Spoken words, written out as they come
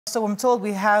So I'm told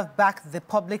we have back the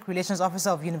Public Relations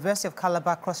Officer of University of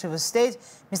Calabar, Cross River State,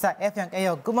 Mr. Effiong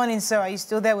Eyo. Good morning, sir. Are you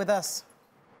still there with us?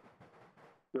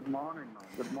 Good morning, ma'am.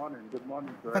 Good morning. Good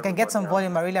morning. If I can get some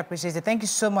volume, I really appreciate it. Thank you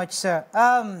so much, sir.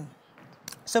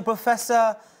 So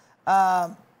Professor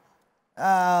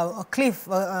Cliff,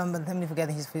 let me forget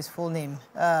his full name.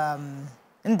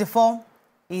 Ndifon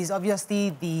is obviously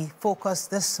the focus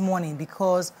this morning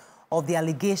because of the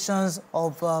allegations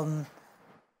of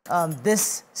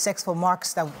this sex for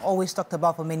marks that we've always talked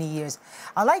about for many years.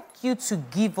 I'd like you to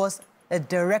give us a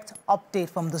direct update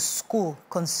from the school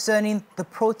concerning the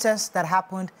protests that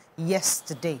happened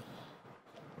yesterday.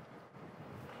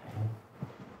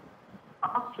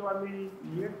 Actually,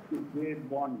 yesterday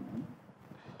morning,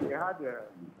 we had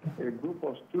a group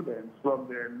of students from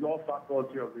the law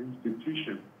faculty of the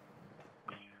institution.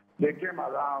 They came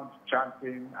around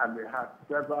chanting, and they had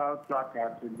several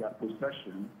placards in their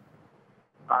possession,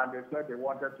 and they said they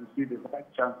wanted to see the Vice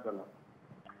Chancellor.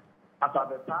 At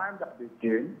the time that they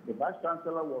came, the Vice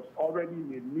Chancellor was already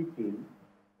in a meeting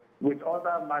with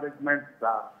other management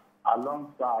staff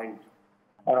alongside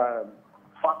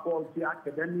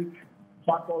academic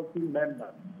faculty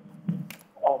members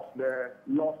of the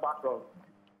law faculty.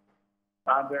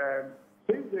 And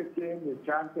since they came, they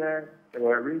chanted, they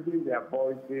were raising their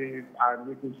voices, and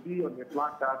we could see on the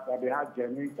placards that they had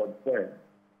genuine concern.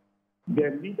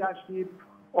 The leadership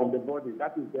of the body,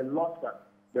 that is the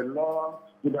Law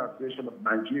Student Association of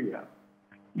Nigeria,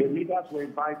 the leaders were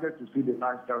invited to see the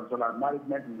Vice Chancellor and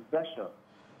management in session.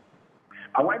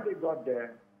 And when they got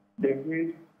there, they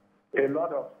raised a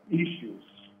lot of issues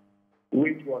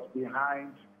which was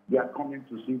behind their coming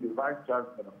to see the Vice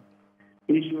Chancellor.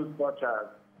 Issues such as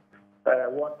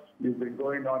what has been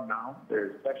going on now,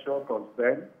 the sexual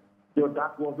consent. So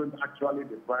that wasn't actually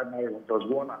the primary, it was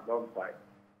one alongside.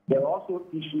 There are also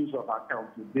issues of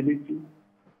accountability,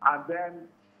 and then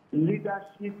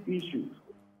leadership issues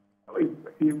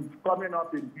coming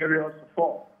up in various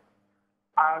forms.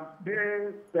 And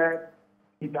they said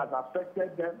it has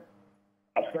affected them,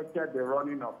 affected the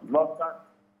running of LOSAC,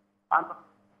 and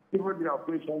even the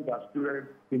operations as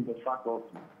students in the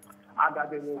faculty, and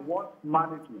that they will want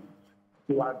management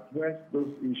to address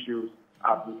those issues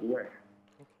as it were.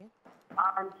 Okay.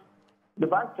 And the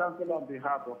Vice Chancellor, on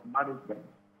behalf of management,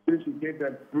 since he gave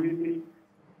them really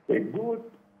a good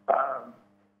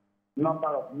number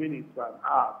of minutes and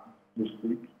hours to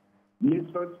speak,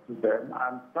 listened to them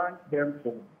and thanked them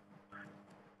for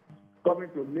coming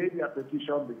to lay their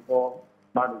petition before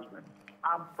management,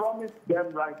 and promised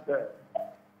them right there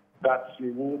that she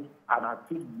would and her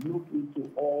team look into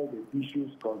all the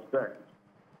issues concerned,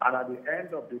 and at the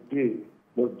end of the day,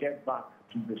 will get back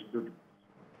to the students.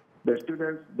 The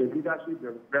students, the leadership,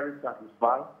 were very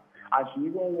satisfied, and she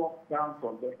even walked down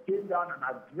from there, came down and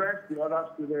addressed the other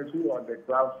students who were on the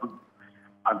ground floor,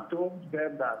 and told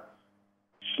them that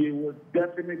she would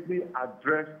definitely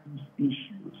address these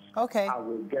issues. Okay. And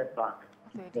will get back.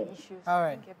 The issues. All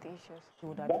right. Get the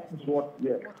issues. That is what,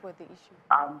 yes. What were the issues?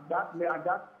 And let me add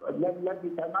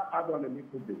on a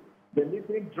little bit. The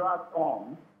meeting dragged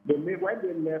on. When they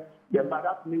left,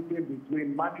 that meeting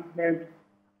between management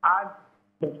and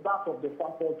the staff of the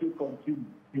faculty continued.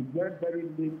 It went very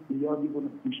late beyond even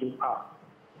official hours.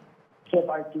 So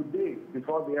by today,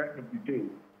 before the end of the day,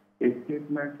 a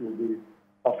statement will be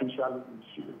officially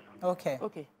issued. Okay.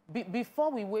 Okay. Before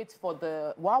we wait for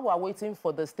while we're waiting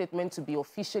for the statement to be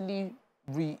officially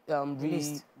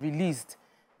released,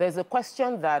 there's a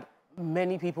question that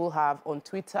many people have on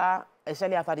Twitter,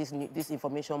 especially after this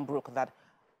information broke, that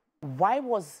why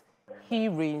was he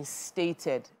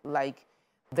reinstated? Like,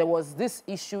 there was this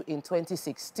issue in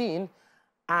 2016,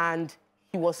 and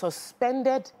he was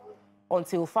suspended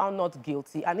until found not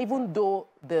guilty. And even though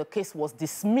the case was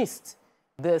dismissed,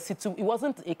 it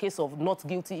wasn't a case of not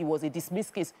guilty, it was a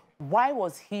dismissed case. Why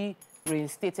was he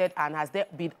reinstated, and has there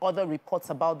been other reports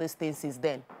about this thing since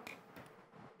then?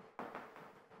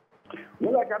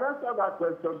 Well, I can answer that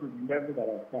question to the level that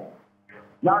I can.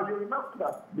 Now, you remember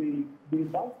that the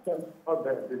Vice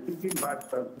Chancellor, the sitting Vice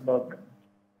Chancellor,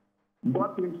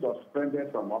 got him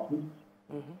suspended from office.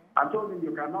 I told him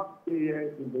you cannot stay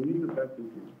here in the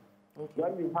university.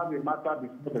 When you have a matter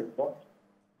before the court,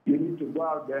 you need to go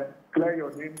out there, clear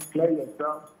your name, clear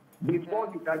yourself,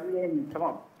 before you can even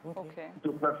return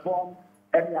to perform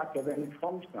any academic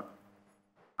function.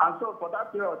 And so for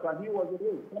that period of time, he was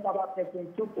away. Some other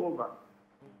person took over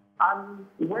and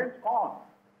went on.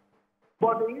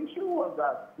 But the issue was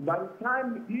that by the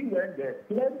time he went there,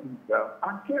 cleared himself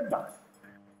and came back.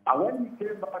 And when he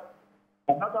came back,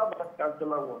 another Vice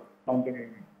Chancellor was on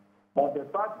the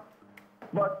party.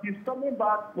 But his coming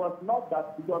back was not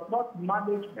that, it was not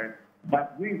management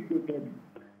that reinstated him.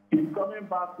 His coming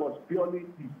back was purely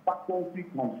his faculty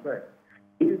consent.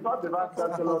 It is not the Vice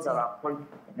Chancellor that appoints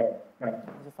him.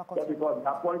 But because he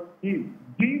appoints him.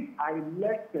 These are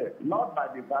elected not by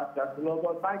the Vice Chancellor,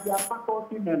 but by their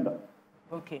faculty members.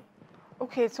 Okay.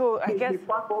 Okay, so I guess... The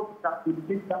faculty that will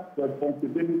take that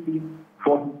responsibility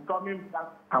for his coming back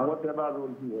and whatever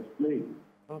role he was playing.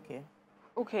 Okay.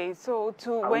 Okay, so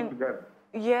to Are when... we together?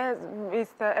 Yes,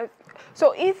 Mr. F.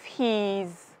 So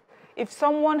if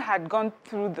someone had gone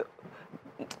through the...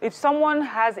 If someone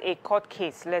has a court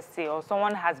case, let's say, or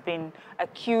someone has been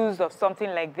accused of something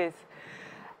like this,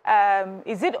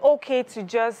 is it okay to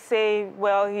just say,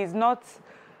 well, he's not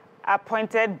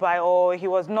appointed by, or he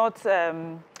was not,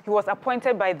 he was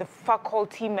appointed by the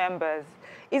faculty members?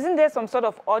 Isn't there some sort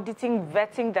of auditing,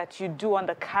 vetting that you do on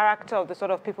the character of the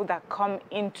sort of people that come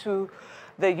into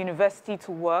the university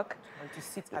to work? To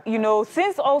sit at you know,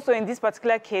 since also in this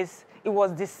particular case, it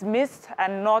was dismissed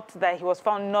and not that he was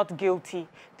found not guilty,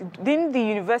 didn't the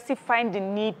university find the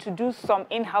need to do some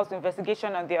in-house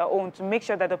investigation on their own to make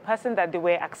sure that the person that they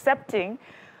were accepting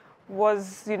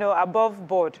was, you know, above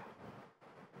board?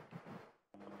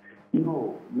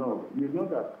 No. You know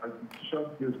that institutions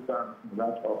still stand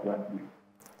that uprightly.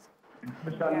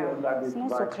 Especially under this it's not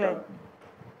so clear.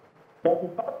 But the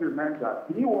fact remains that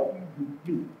he wasn't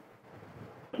deceived.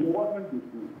 He wasn't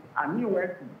deceived. And he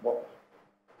went to court.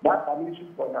 That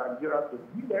permission for Nigeria to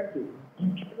he went to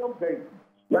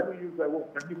let me use the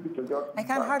word. I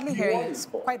can hardly hear you. It's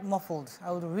quite muffled.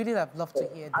 I would really have loved to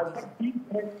hear this.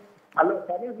 Hello,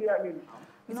 can you hear me?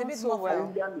 It's Not a bit so muffled. well. Can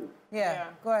you hear me? Yeah,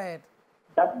 go ahead.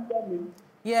 Can you hear me?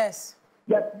 Yes.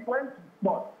 Yes, he went to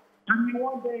court. And he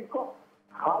won there in court.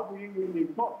 How do you win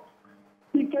in court?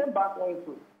 He came back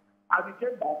also. And he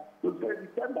came back to say he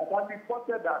came back and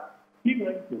reported that he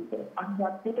went to court and he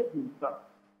had paid himself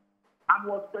and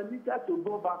was permitted to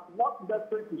go back, not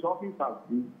necessarily to his office as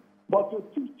this, but to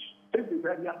teach. He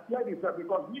had cleared himself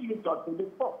because he looked up to the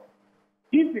court.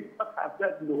 If the court had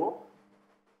said no,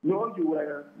 you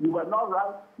were not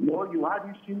right, no, you had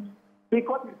issues, the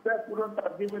court itself wouldn't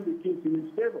have given the case in his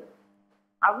favor.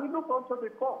 And we look onto the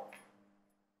court.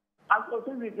 And so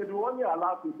since they were only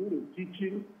allowed to do the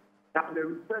teaching and the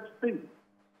research thing,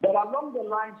 but along the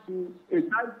line to a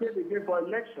timetable again for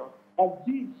election of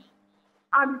these,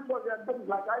 and it was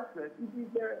like I said, it is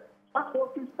the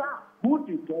faculty staff who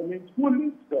determines who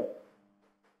leads them.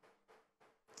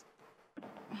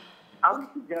 Are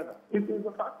we together? It is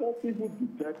the faculty who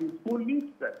determines who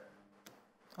leads them.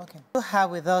 Okay. We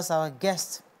have with us our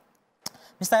guest.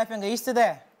 Mr. Ndifon, are you still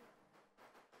there?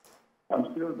 I'm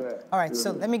still there. All right,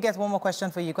 so let me get one more question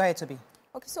for you. Go ahead, Toby.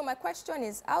 Okay, so my question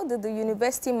is, how did the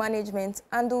university management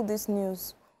handle this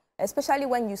news, especially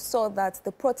when you saw that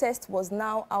the protest was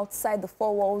now outside the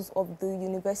four walls of the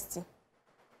university?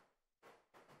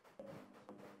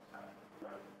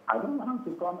 I don't know how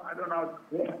to come, I don't know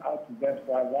how to get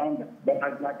around it.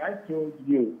 But like I told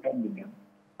you earlier,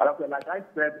 like I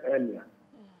said earlier,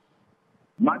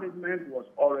 management was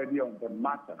already on the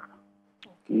matter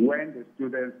when the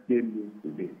students came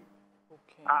yesterday.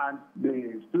 And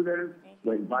the students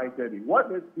were invited in. What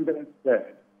the students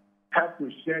said had to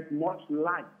shed much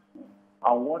light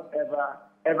on whatever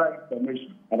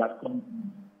information that has come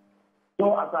in.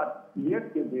 So as at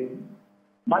yesterday,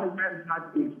 management had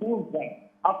a full grasp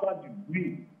after the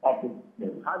brief of the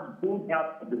students, had full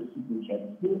grasp of the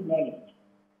situation, full knowledge,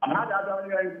 and had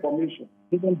other information,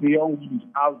 even beyond what is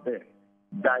out there,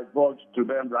 divulged to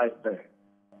them right there.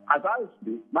 As I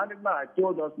speak, management, I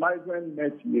told us, management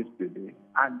met yesterday,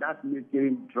 and that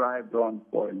meeting dragged on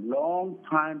for a long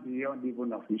time beyond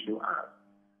even official hours.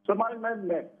 So management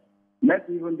met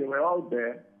even, they were all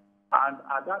there, and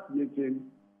at that meeting,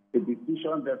 the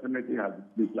decision definitely has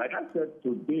been, like I said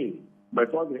today,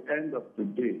 before the end of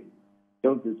today,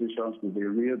 those decisions will be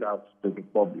reeled out to the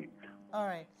public. All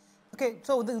right. Okay,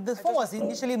 so the phone was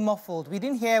initially muffled. We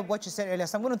didn't hear what you said earlier,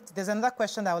 so there's another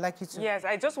question that I would like you to... Yes,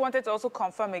 I just wanted to also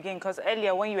confirm again, because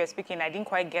earlier when you were speaking, I didn't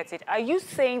quite get it. Are you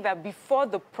saying that before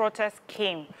the protest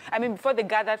came, before they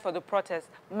gathered for the protest,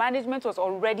 management was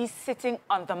already sitting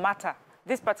on the matter,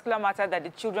 this particular matter that the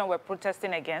children were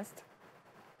protesting against?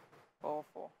 Or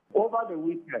for? Over the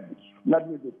weekend, let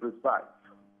me be precise.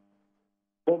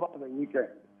 Over the weekend,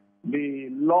 the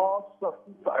law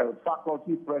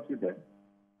faculty president,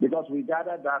 because we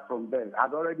gathered that from there,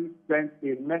 had already sent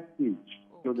a message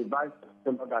to the vice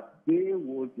chancellor that they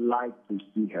would like to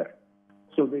see her.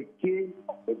 So they came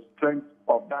on the strength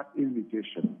of that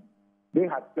invitation. They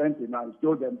had sent him and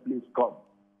told them, please come.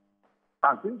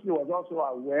 And since he was also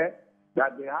aware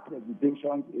that they had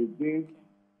hesitations against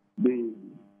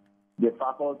the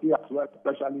faculty as well,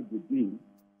 especially the dean.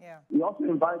 Yeah. We also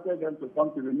invited them to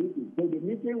come to the meeting. So the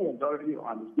meeting was already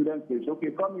on. The students said,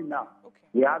 okay, come in now. Okay.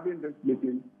 We're having this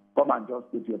meeting. Come and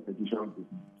just put your petition.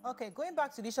 Okay, going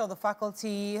back to the issue of the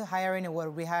faculty hiring or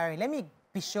rehiring, let me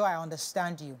be sure I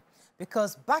understand you.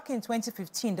 Because back in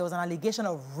 2015, there was an allegation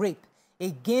of rape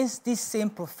against this same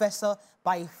professor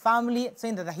by a family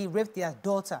saying that he raped their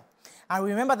daughter. And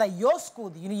remember that your school,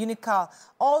 the UNICAL,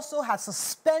 also had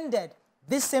suspended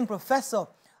this same professor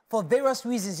for various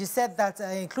reasons. You said that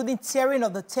including tearing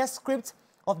of the test script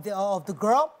of the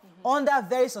girl under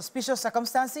very suspicious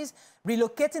circumstances,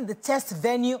 relocating the test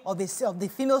venue of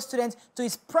the female student to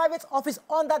his private office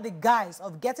under the guise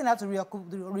of getting her to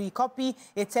recopy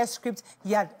a test script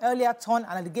he had earlier turned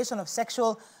an allegation of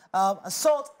sexual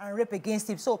assault and rape against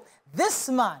him. So this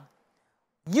man,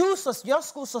 your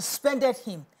school suspended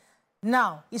him.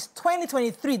 Now, it's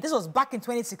 2023. This was back in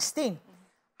 2016.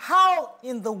 How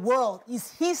in the world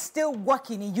is he still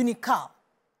working in UNICAL?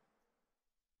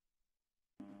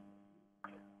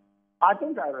 I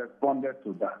think I responded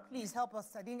to that. Please help us.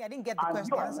 I didn't get the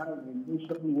question answered.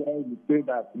 Where you say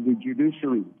that the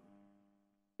judiciary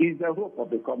is the hope of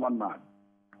the common man.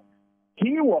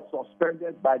 He was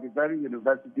suspended by the very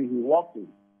university he worked in.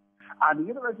 And the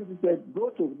university said, go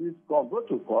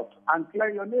to court and clear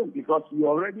your name because you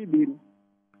already been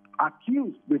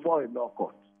accused before a law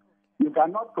court. You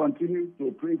cannot continue to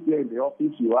operate here in the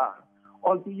office you are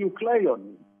until you clear your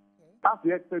name. That's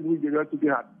the extent which the university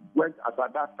had went at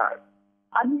that time.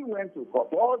 And he went to court.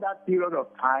 All that period of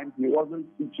time, he wasn't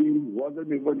teaching, he wasn't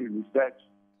even in research.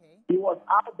 He was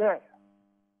out there.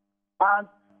 And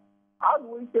as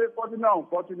we say,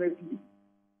 unfortunately,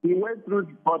 he went through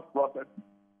the court process.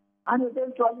 And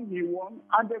eventually he won,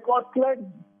 and the court cleared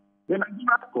him. The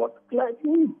Nigerian court cleared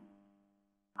him.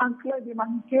 And cleared him,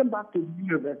 and he came back to the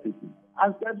university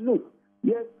and said, look,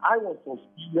 yes, I was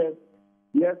suspended,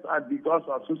 yes, and because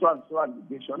of so and so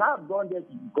allegation. I've gone there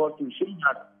to the court to show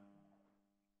that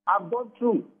I've gone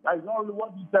through. That's not only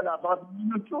what you said about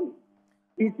me, it's true.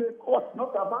 It's a court,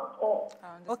 not about all.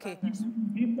 Okay.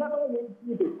 He never went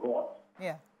through the court,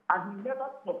 yeah, and he never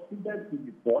succeeded to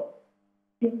the court.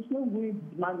 There's no way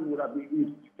this man would have been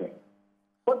instituted.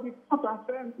 But the court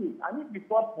affirmed it. And if the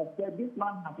court has said this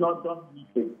man has not done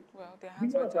anything, well, they have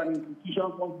because an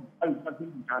institution comes to tell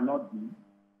something he cannot do.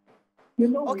 You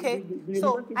know, okay,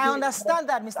 so I understand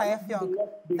that, Mr. Effiong.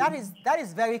 That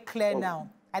is very clear now.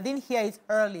 I didn't hear it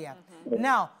earlier.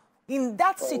 Now, in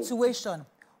that situation,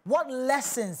 what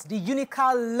lessons did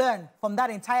UNICAL learn from that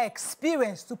entire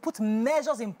experience to put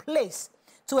measures in place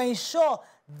to ensure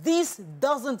this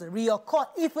doesn't reoccur,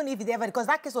 even if it ever, because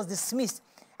that case was dismissed.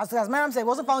 As Mariam said, it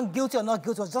wasn't found guilty or not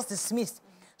guilty, it was just dismissed.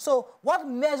 So what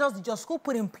measures did your school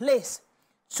put in place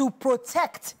to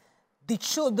protect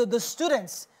the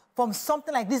students from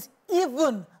something like this,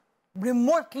 even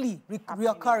remotely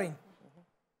reoccurring?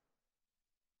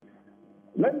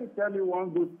 Let me tell you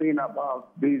one good thing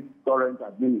about this current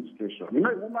administration. You know,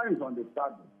 a woman is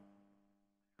understanding.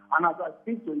 And as I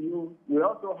speak to you, we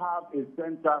also have a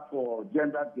Center for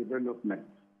Gender Development.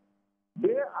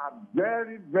 They are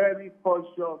very, very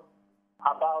conscious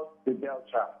about the girl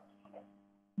child.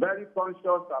 Very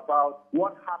conscious about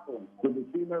what happens to the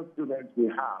female students we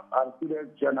have and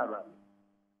students generally.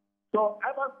 So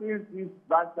ever since this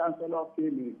Vice Chancellor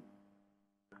came in,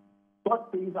 such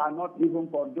things are not even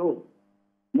condoned,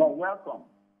 nor welcome.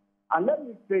 And let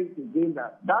me say it again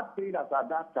that thing at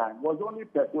that time was only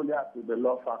peculiar to the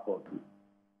law faculty.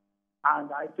 And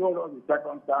I told us the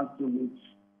circumstance to which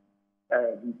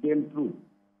he came through.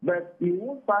 But you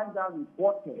won't find that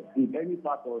reported in any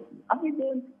faculty. I mean,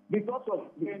 then, because of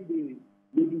the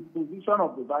disposition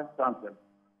of the Vice Chancellor,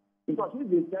 because we've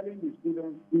been telling the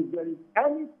students, if there is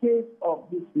any case of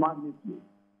this magnitude,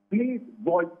 please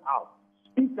voice out,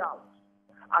 speak out.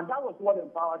 And that was what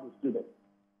empowered the students.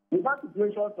 We've had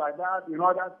situations like that in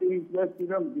other things where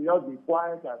students will just be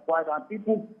quiet, and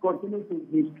people continue to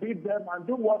mistreat them and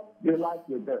do what they like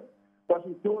with them. But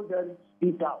she told them,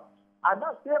 speak out. And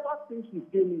that's the ever since she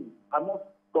came in, I must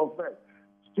confess,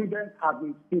 students have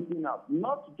been speaking out,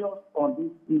 not just on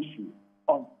this issue,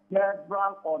 on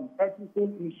several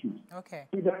unethical issues. Okay.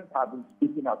 Students have been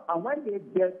speaking out. And when they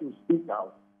dare to speak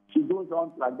out, she goes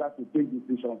on like that to take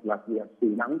decisions like we have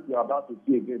seen, and which we are about to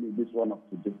see again in this one of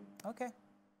today. Okay.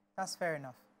 That's fair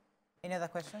enough. Any other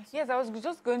questions? Yes, I was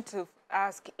just going to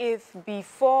ask if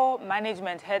before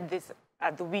management heard this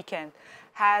at the weekend,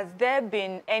 has there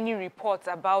been any reports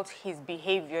about his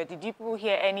behavior? Did people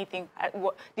hear anything?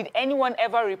 Did anyone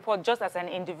ever report just as an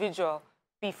individual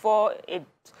before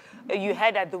you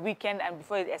heard at the weekend and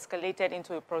before it escalated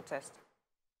into a protest?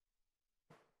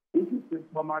 You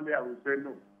formally, I would say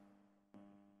no.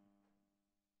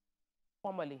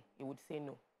 Formally, you would say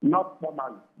no. Not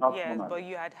formally. Not Yes, formally. but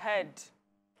you had heard.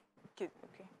 Okay,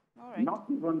 all right. Not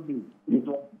even this. It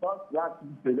was just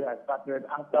that today I started.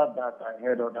 After that, I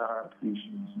heard other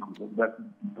issues.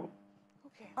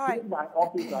 Okay. All right. If my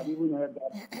office had even heard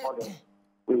that before,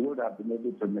 we would have been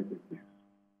able to make it.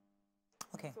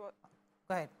 Okay. So,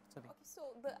 Go ahead, Toby. So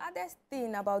the hardest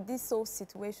thing about this whole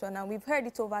situation, and we've heard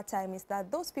it over time, is that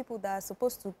those people that are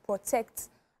supposed to protect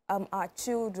our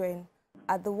children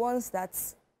are the ones that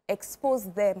expose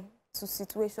them to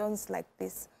situations like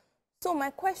this. So my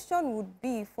question would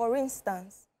be, for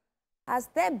instance, has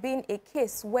there been a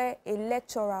case where a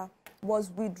lecturer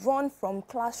was withdrawn from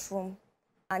classroom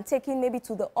and taken maybe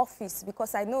to the office?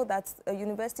 Because I know that a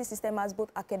university system has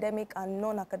both academic and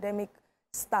non-academic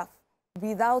staff,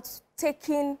 without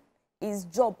taking his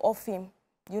job off him,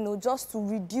 you know, just to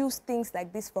reduce things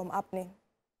like this from happening?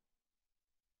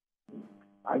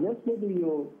 I guess maybe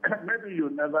you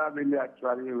never really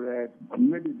actually read, or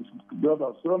maybe because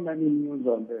of so many news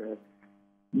on the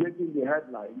making the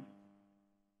headlines.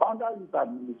 Under this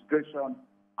administration,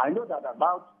 I know that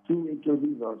about 2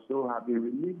 HODs or so have been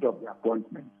relieved of their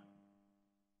appointments.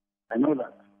 I know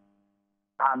that.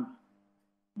 And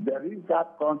there is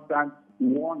that constant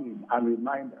warning and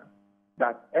reminder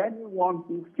that anyone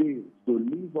who fails to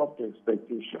live up to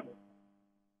expectation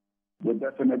will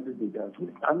definitely be dealt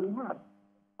with. And we have.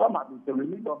 Some have been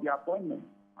relieved of their appointment,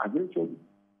 as they told you.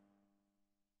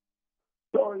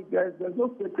 So there's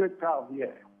no sacred cow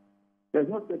here. There's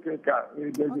no sacred cow.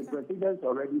 There's a precedent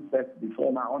already set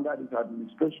before now under this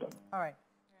administration. All right.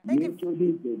 Thank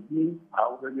you. The are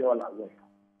already all aware.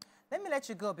 Let me let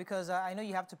you go because I know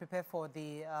you have to prepare for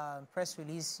the press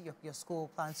release your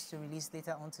school plans to release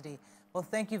later on today. Well,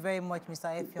 thank you very much,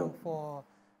 Mr. Effiong, for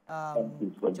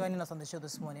joining us on the show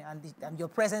this morning. And your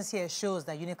presence here shows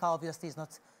that UNICAL obviously is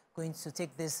not going to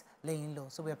take this laying low.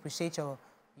 So we appreciate your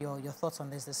thoughts on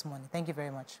this morning. Thank you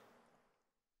very much.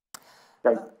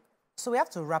 So we have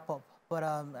to wrap up. But,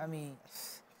 I mean,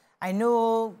 I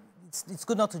know it's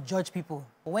good not to judge people.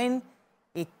 But when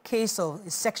a case of a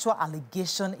sexual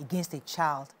allegation against a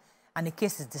child and the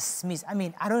case is dismissed, I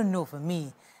mean, I don't know, for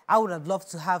me, I would have loved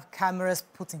to have cameras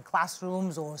put in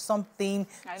classrooms or something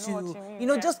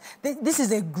just, this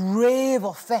is a grave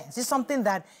offense. It's something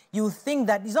that you think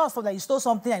that, it's not something that you stole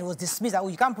something and it was dismissed, that, oh,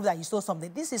 you can't prove that you stole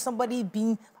something. This is somebody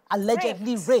being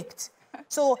allegedly raped.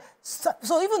 So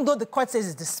even though the court says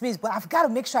it's dismissed, but I've got to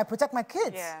make sure I protect my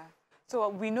kids. Yeah. So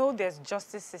we know there's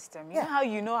justice system.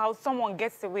 You know how someone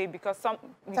gets away because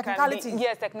technicalities.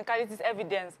 Yes, technicalities,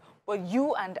 evidence. But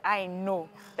you and I know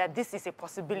that this is a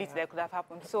possibility that could have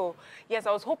happened. So, yes,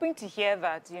 I was hoping to hear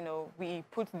that, you know, we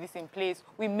put this in place.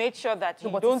 We made sure that you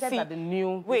don't see... that the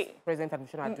new present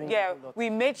administration are doing a lot.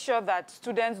 We made sure that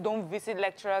students don't visit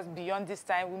lecturers beyond this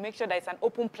time. We make sure that it's an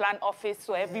open plan office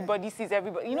so everybody sees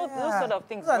everybody. You know, those sort of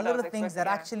things. Those are a lot of things that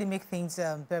actually make things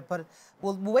better. But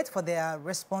we'll wait for their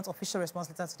response, official response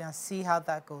later today and see how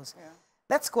that goes. Yeah.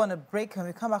 Let's go on a break. When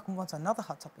we come back, move on to another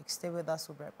hot topic. Stay with us.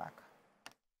 We'll be right back.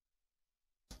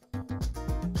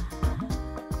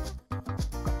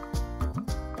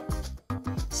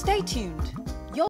 Stay tuned.